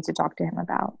really need to talk to him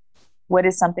about. What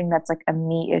is something that's like a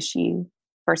me issue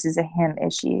versus a him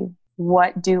issue?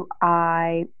 What do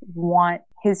I want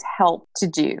his help to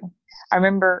do? I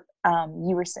remember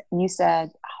you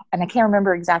said, and I can't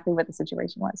remember exactly what the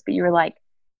situation was, but you were like,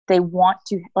 they want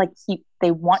to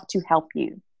help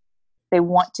you. They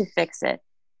want to fix it.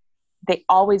 They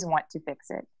always want to fix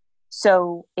it.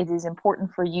 So it is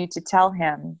important for you to tell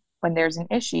him when there's an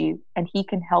issue, and he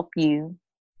can help you,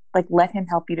 like let him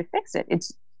help you to fix it.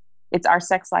 It's our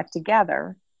sex life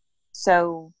together.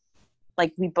 So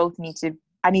like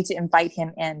I need to invite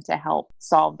him in to help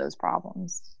solve those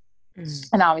problems. Mm.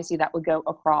 And obviously that would go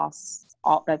across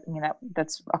all that. I mean,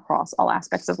 that's across all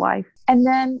aspects of life. And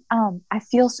then I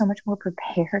feel so much more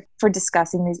prepared for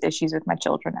discussing these issues with my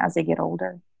children as they get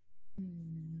older.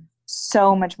 Mm.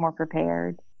 So much more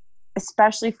prepared,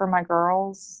 especially for my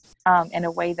girls, in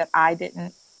a way that I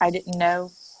didn't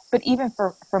know, but even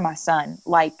for my son,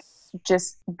 like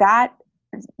just that.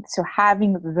 So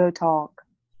having the talk,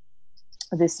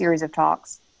 this series of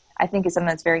talks, I think is something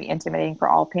that's very intimidating for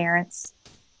all parents.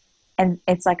 And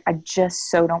it's like, I just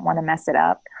so don't want to mess it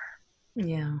up.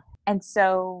 Yeah. And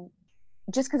so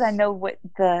just because I know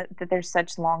that there's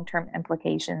such long-term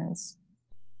implications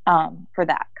for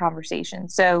that conversation.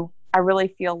 So I really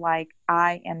feel like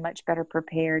I am much better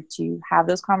prepared to have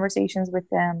those conversations with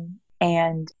them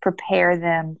and prepare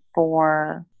them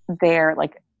for their,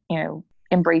 like,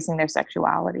 embracing their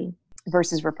sexuality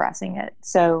versus repressing it.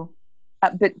 So,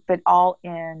 but all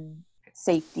in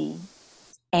safety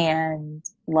and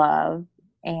love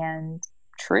and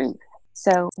truth.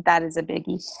 So that is a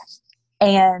biggie.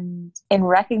 And in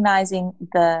recognizing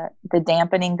the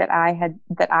dampening that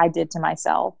I did to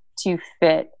myself to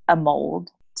fit a mold,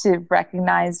 to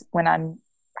recognize when I'm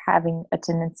having a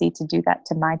tendency to do that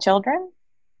to my children,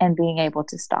 and being able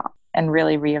to stop and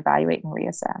really reevaluate and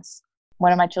reassess.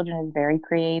 One of my children is very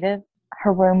creative.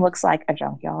 Her room looks like a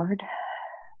junkyard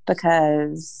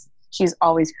because she's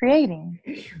always creating.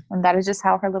 And that is just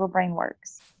how her little brain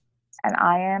works. And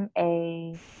I am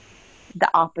the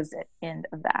opposite end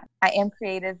of that. I am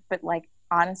creative, but like,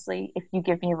 honestly, if you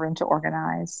give me a room to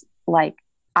organize, like,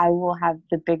 I will have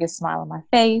the biggest smile on my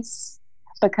face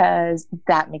because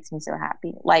that makes me so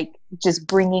happy. Like, just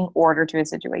bringing order to a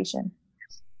situation.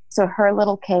 So her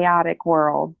little chaotic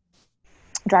world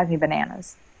drives me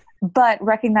bananas. But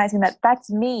recognizing that that's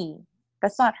me,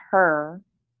 that's not her.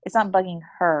 It's not bugging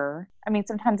her. I mean,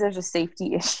 sometimes there's a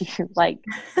safety issue. Like,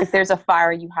 if there's a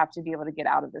fire, you have to be able to get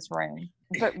out of this room.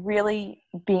 But really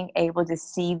being able to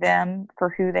see them for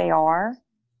who they are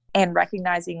and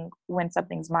recognizing when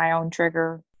something's my own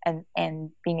trigger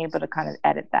and being able to kind of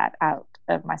edit that out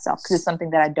of myself because it's something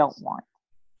that I don't want.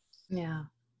 Yeah.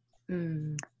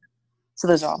 Mm. So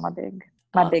those are all my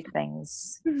big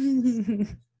things.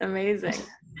 Amazing.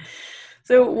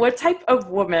 So what type of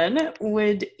woman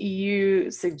would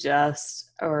you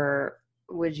suggest, or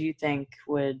would you think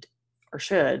would or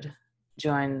should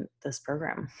join this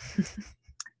program?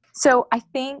 So I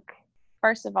think,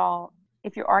 first of all,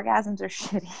 if your orgasms are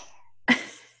shitty,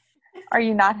 are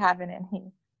you not having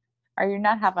any? Are you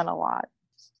not having a lot?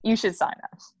 You should sign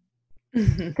up.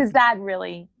 Because that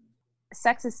really,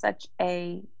 sex is such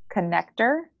a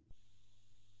connector,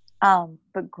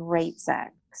 but great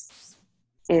sex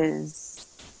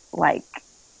is like,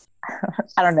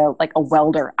 I don't know, like a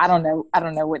welder. I don't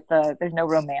know what there's no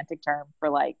romantic term for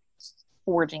like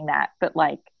forging that, but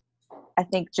like, I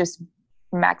think just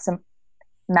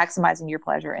maximizing your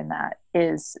pleasure in that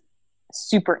is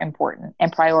super important,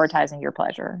 and prioritizing your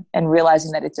pleasure and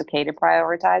realizing that it's okay to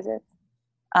prioritize it.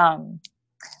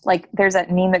 Like there's that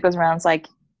meme that goes around. It's like,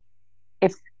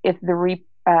 if the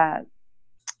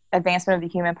advancement of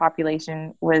the human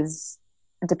population was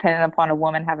dependent upon a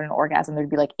woman having an orgasm, there'd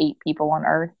be like 8 people on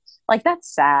Earth. Like,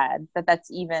 that's sad that that's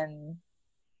even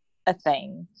a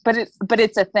thing, but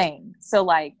it's a thing. So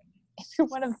like, if you're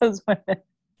one of those women,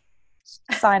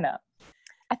 sign up.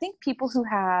 I think people who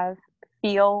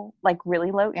feel like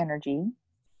really low energy,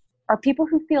 or people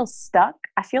who feel stuck.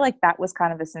 I feel like that was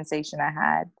kind of a sensation I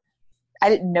had. I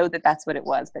didn't know that that's what it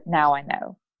was, but now I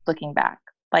know, looking back.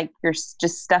 Like, you're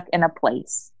just stuck in a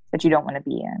place that you don't want to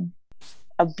be in.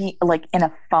 Like in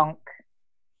a funk,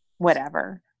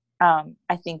 whatever.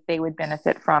 I think they would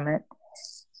benefit from it.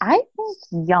 I think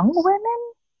young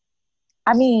women,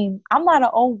 I mean, I'm not an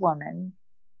old woman,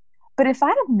 but if I'd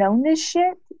have known this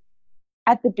shit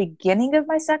at the beginning of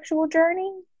my sexual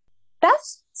journey, that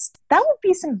would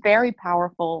be some very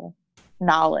powerful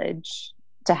knowledge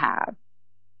to have.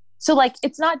 So like,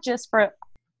 it's not just for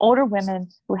older women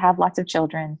who have lots of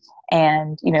children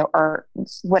and, or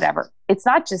whatever. It's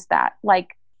not just that.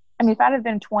 Like, I mean, if I'd have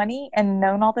been 20 and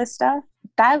known all this stuff,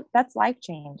 that's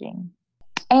life-changing.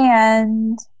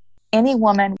 And any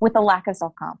woman with a lack of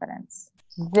self-confidence,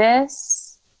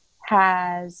 this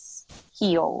has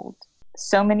healed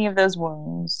so many of those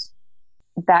wounds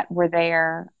that were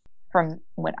there from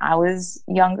when I was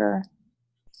younger,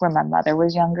 when my mother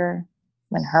was younger,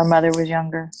 when her mother was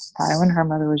younger, probably when her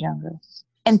mother was younger,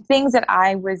 and things that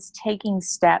I was taking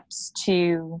steps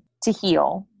to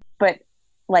heal. But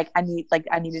like, I needed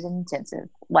an intensive.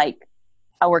 Like,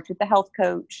 I worked with the health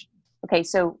coach. Okay,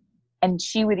 so, and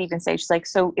she would even say, she's like,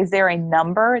 so is there a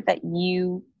number that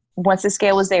you, once the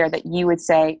scale was there, that you would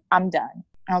say, I'm done?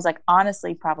 And I was like,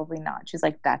 honestly, probably not. She's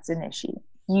like, that's an issue.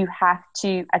 You have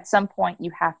to, at some point,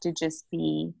 you have to just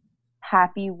be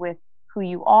happy with who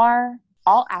you are,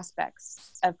 all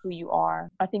aspects of who you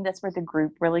are. I think that's where the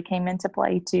group really came into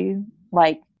play too.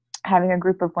 Like, having a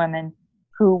group of women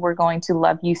who were going to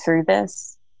love you through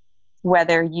this,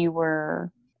 whether you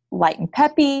were light and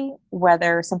peppy,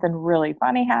 whether something really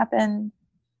funny happened,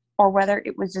 or whether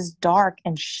it was just dark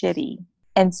and shitty.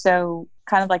 And so,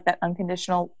 kind of like that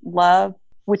unconditional love,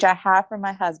 which I have from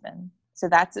my husband. So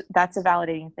that's a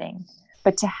validating thing.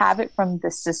 But to have it from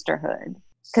the sisterhood,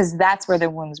 because that's where the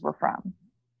wounds were from.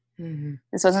 Mm-hmm.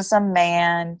 This wasn't some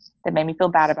man that made me feel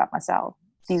bad about myself.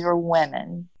 These were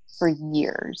women for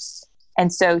years.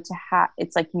 And so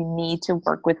it's like, you need to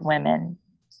work with women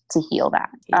to heal that.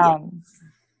 Yes.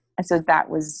 And so that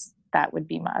would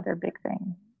be my other big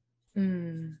thing.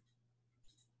 Mm.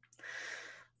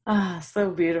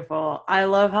 So beautiful. I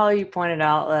love how you pointed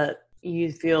out that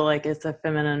you feel like it's a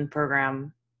feminine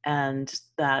program, and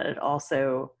that it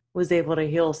also was able to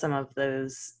heal some of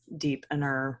those deep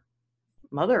inner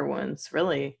mother wounds,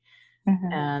 really.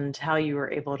 Mm-hmm. And how you were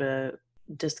able to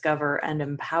discover and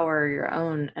empower your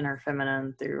own inner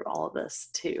feminine through all of this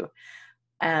too.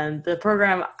 And the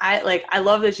program, I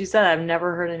love that you said that. I've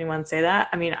never heard anyone say that.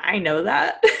 I mean, I know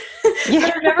that, yeah.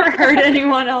 But I've never heard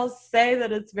anyone else say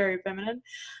that it's very feminine,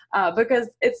 because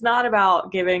it's not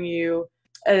about giving you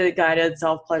a guided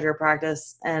self-pleasure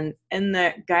practice. And in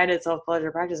the guided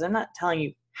self-pleasure practice, I'm not telling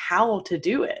you how to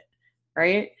do it,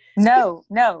 right? No,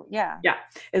 yeah. Yeah.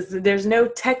 There's no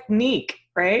technique,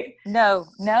 right? No.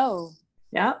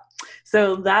 Yeah.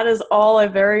 So that is all a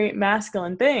very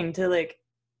masculine thing to like,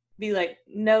 be like,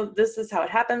 no, this is how it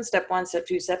happens. Step 1, step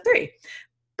 2, step 3.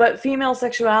 But female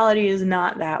sexuality is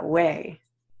not that way.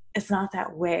 It's not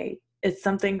that way. It's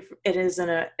something, it's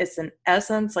an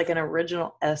essence, like an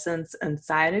original essence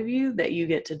inside of you that you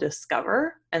get to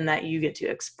discover and that you get to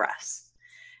express.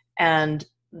 And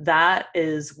that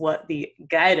is what the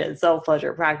guided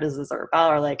self-pleasure practices are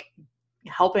about, are like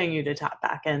helping you to tap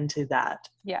back into that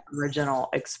original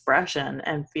expression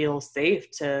and feel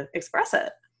safe to express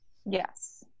it.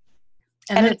 Yes.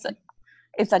 And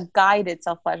it's a guided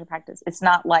self-pleasure practice. It's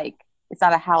not like It's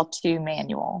not a how-to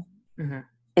manual. Mm-hmm.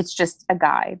 It's just a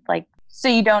guide. Like, so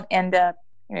you don't end up,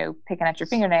 picking at your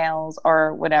fingernails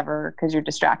or whatever because you're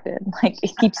distracted. Like,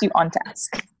 it keeps you on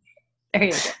task. There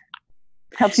you go.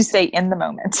 Helps you stay in the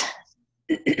moment.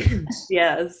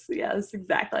 Yes,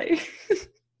 exactly.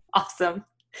 Awesome.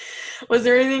 Was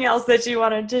there anything else that you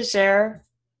wanted to share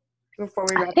before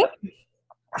we wrap up?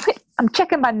 I'm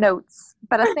checking my notes,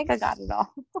 but I think I got it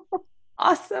all.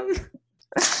 Awesome.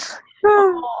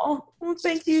 Oh, well,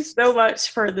 thank you so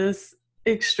much for this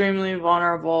extremely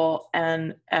vulnerable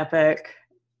and epic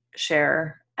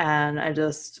share. And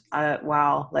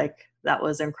wow, like that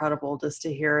was incredible just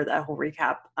to hear that whole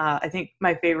recap. I think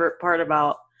my favorite part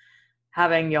about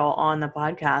having y'all on the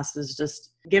podcast is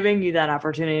just giving you that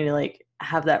opportunity to like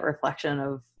have that reflection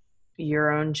of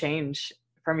your own change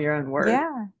from your own work.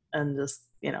 Yeah. And just,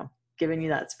 giving you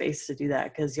that space to do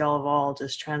that, because y'all have all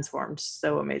just transformed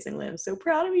so amazingly. I'm so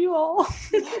proud of you all.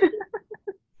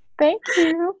 Thank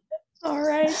you. All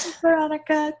right,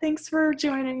 Veronica, thanks for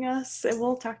joining us, and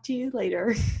we'll talk to you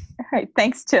later. All right.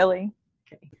 Thanks, Tilly.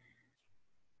 Okay.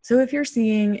 So if you're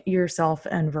seeing yourself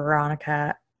in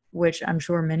Veronica, which I'm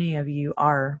sure many of you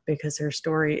are, because her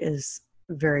story is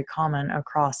very common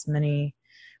across many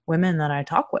women that I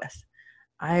talk with,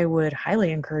 I would highly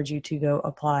encourage you to go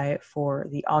apply for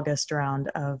the August round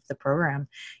of the program.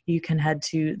 You can head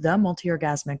to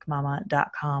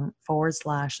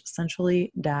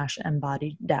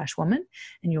themultiorgasmicmama.com/sensually-embodied-woman,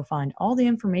 and you'll find all the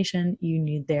information you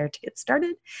need there to get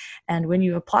started. And when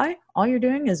you apply, all you're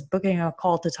doing is booking a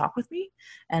call to talk with me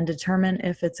and determine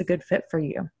if it's a good fit for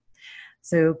you.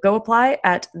 So go apply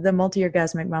at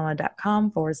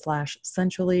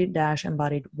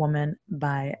themultiorgasmicmama.com/sensually-embodied-woman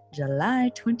by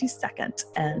July 22nd,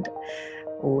 and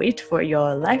wait for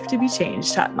your life to be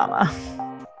changed, hot mama.